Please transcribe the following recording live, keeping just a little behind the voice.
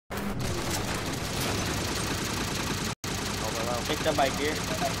Picked up by here.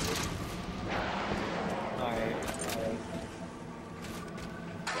 Alright.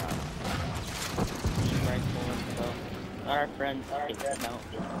 Our friends take them out.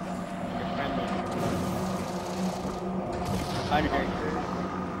 They're friendly. Hunter.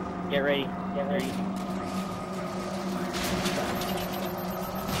 Get ready. Get ready.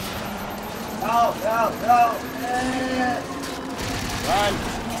 Go! Run!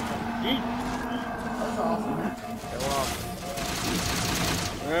 Jeez. That's awesome. You're welcome.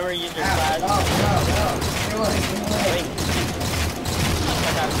 Remember, use your flash. Go! Get away. Wait. I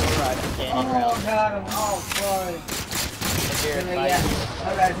got to go ride. Oh, God, I'm all sorry. Here, yeah.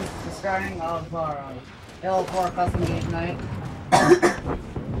 Alright, this is starting of HALO4 custom game night.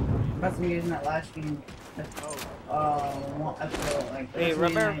 Custom game night last game. One episode, like. Wait,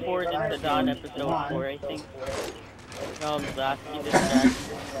 remember 4 is the Dawn episode 4, I think? Last you distract.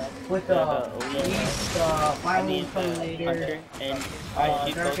 With the East, final Hunter, and I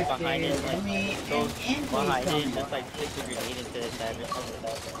shoot goes behind it, like, goes behind it, and just like sticks a grenade into his head or something.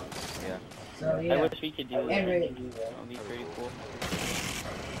 Yeah. So, yeah. I wish we could do that. That would be pretty cool.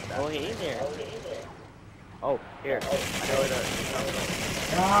 Oh, hey there. Oh, here.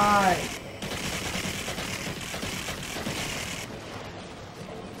 God.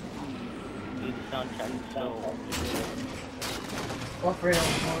 Dude, the soundtrack is so... What for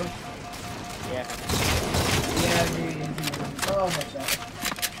HALO4? Yeah. Yeah, dude. Oh, headshot.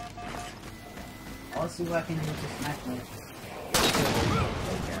 I'll see what I can do with this knife.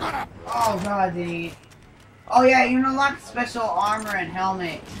 Oh god, dang it. Oh yeah, you can unlock special armor and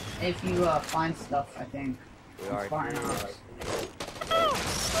helmet if you find stuff, I think. We are doing it.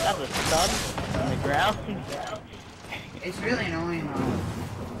 That's a stun on the ground. It's really annoying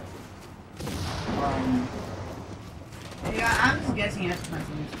yeah, I'm just guessing you have to find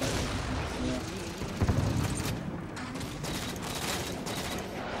some new stuff.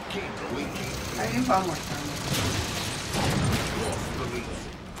 I can find more time.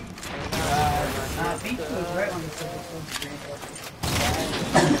 I think it was right on the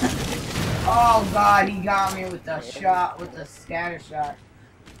Oh god, he got me with the shot, with the scatter shot.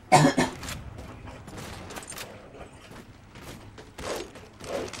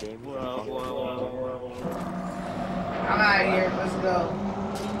 Whoa. I'm out of here, let's go.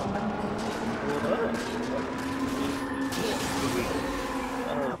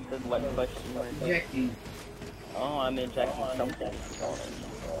 What question was it? Injecting. Oh, I'm injecting something.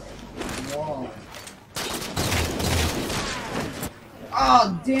 Whoa. Oh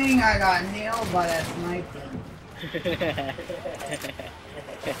dang, I got nailed by that sniper.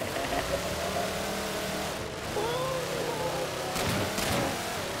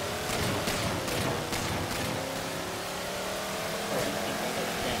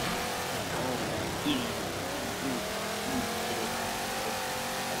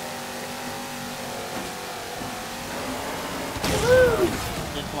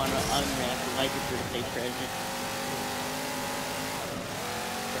 Just want to unwrap like a birthday present.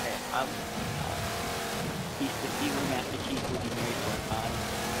 Okay, he's the evil Master Chief will be married to a pod.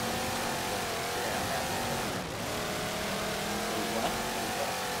 What?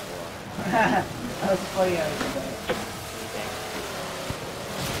 That was funny how you did that.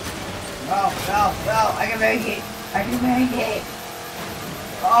 No, I can make it. I can make it.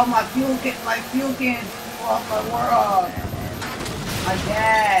 Oh, my fuel cans blew off my world. My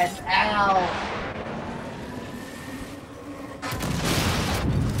gas, ow.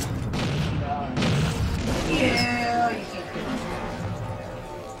 Yeah, you can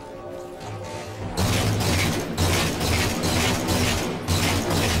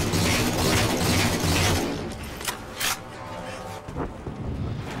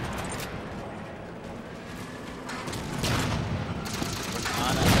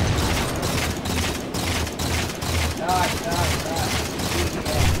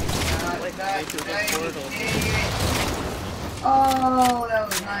Oh, that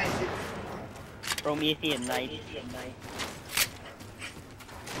was nice. Promethean Knight.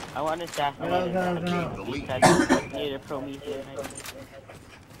 I want to assassinate Go. because need a Promethean Knight.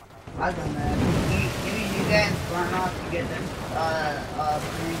 I've done that. You do that and burn off to get the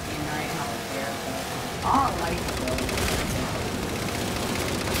Promethean Knight helmet here. I don't like it though.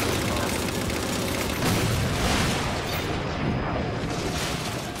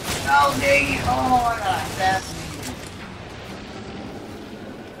 Oh dang it! Oh, I got assassinated.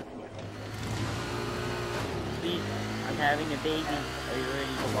 Please, I'm having a baby. Are you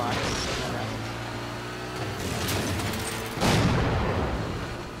ready to watch?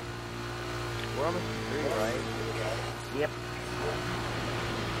 We're almost through, right? Yep.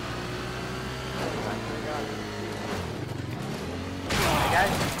 got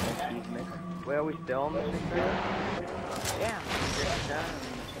an achievement. Wait, are we still on the same video? Yeah, just done.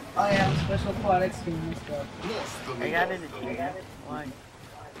 Oh yeah, I'm special products doing this stuff. I got an achievement. Why?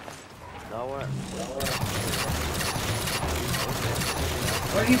 No, what?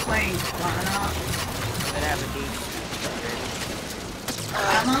 What are you playing? Not? I'm gonna have a deep.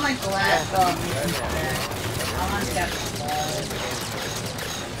 I'm on like the last mission. I'm on chapter 5.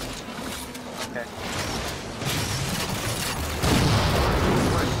 Okay.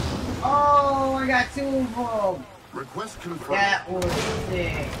 Oh, I got 2 of them. Request confirmed. That was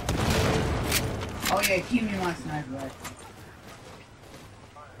sick. Oh yeah, keep me my sniper rifle.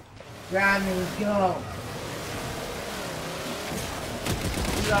 Grab me, let's go.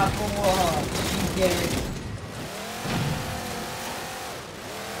 We got 4. You get it.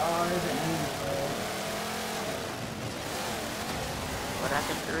 Oh, there's an enemy. What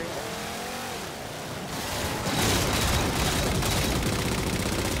happened to 3?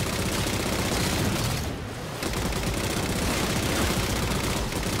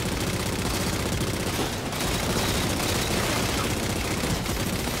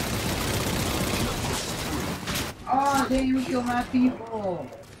 Oh, they didn't kill my people.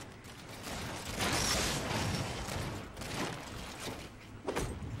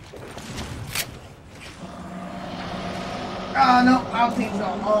 Oh no, I don't think so.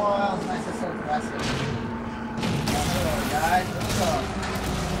 Oh, that was nice. That's so aggressive. Oh, guys, what's up?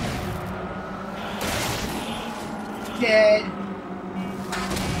 Dead.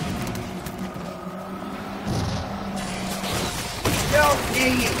 No,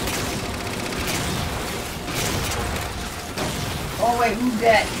 idiot. Oh wait, who's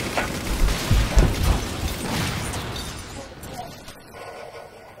that?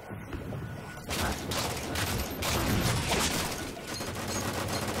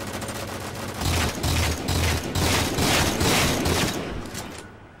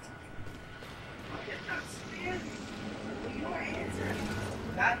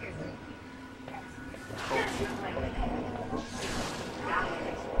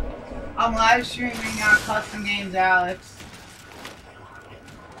 I'm live streaming on Custom Games, Alex.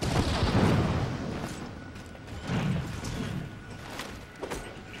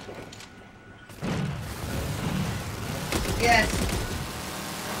 Yes.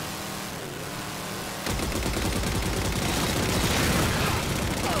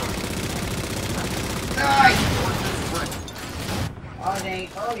 Die. Oh dang.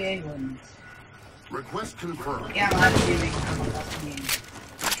 Oh yeah, he wouldn't. Request confirmed. Yeah, I'm live streaming on Custom Games.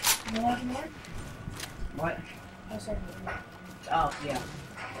 You want more? What? Oh, sorry. Oh yeah.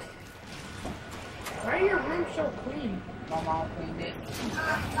 Why are your rooms so clean? My mom cleaned it.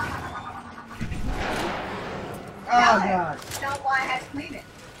 Oh god. Tell why I had to clean it.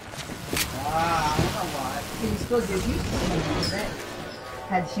 Ah, I don't know why. You're supposed to use the bed.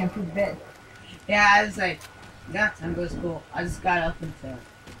 Had to shampoo the bed. Yeah, I was like, yeah, time goes cool. I just got up and said.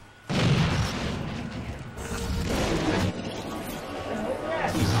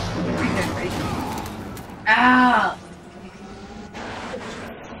 Ow!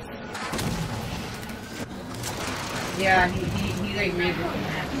 Yeah, he like made it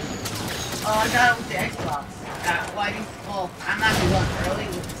happen. Oh, I got it with the Xbox. Well, I think, well, I'm not gonna run early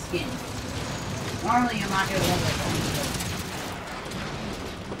with the skin. Normally, I'm not gonna run like 20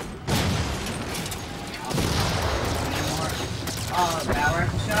 Oh, power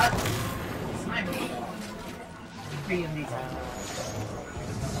rifle shot? Sniper shot. Pretty amazing.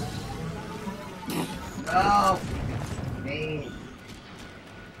 Oh! Hey.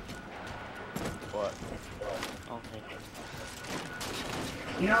 What? Okay.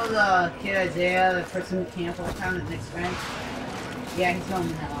 You know the kid Isaiah, the person who camped all the time, the next friend? Yeah, he's going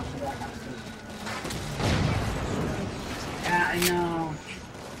in that off the Black Ops 2. Yeah, I know.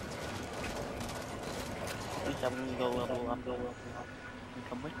 I'm gonna go level up. You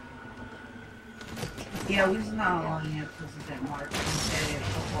come with? Yeah, we just not allowing it because it's at March. Instead of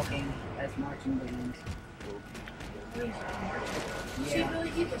football game as marching bands. She Yeah.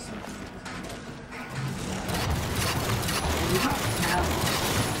 really keep us. We don't have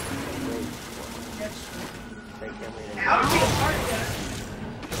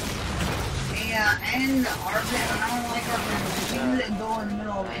yeah, and our band, I don't like our band because you that go in the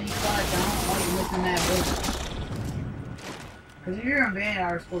middle of any class, I don't like missing that word. Because if you're in band at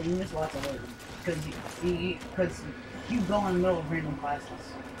our school, you miss lots of words. Because you go in the middle of random classes.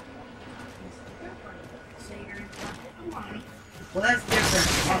 Well, that's different.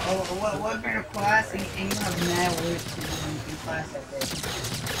 What kind of class, and you have mad words to do in class that day.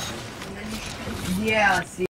 Yeah, see.